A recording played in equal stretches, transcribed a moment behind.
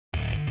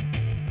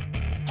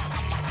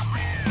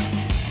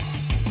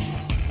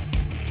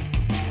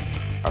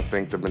I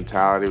think the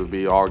mentality would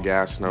be all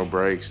gas, no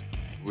brakes.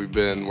 We've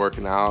been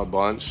working out a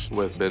bunch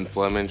with Ben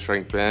Fleming,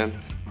 Strength Ben,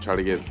 try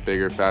to get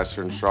bigger,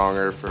 faster, and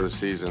stronger for the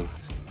season.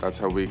 That's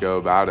how we go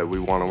about it. We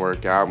want to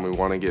work out and we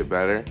want to get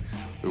better.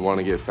 We want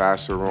to get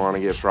faster, we want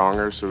to get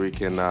stronger so we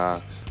can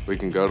go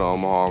to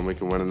Omaha and we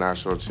can win a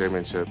national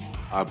championship.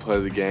 I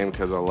play the game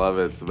because I love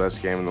it. It's the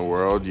best game in the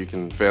world. You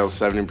can fail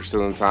 70%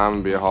 of the time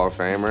and be a Hall of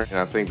Famer. And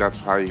I think that's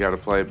how you got to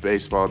play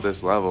baseball at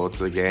this level.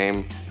 It's a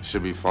game, it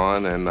should be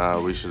fun,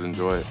 and we should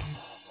enjoy it.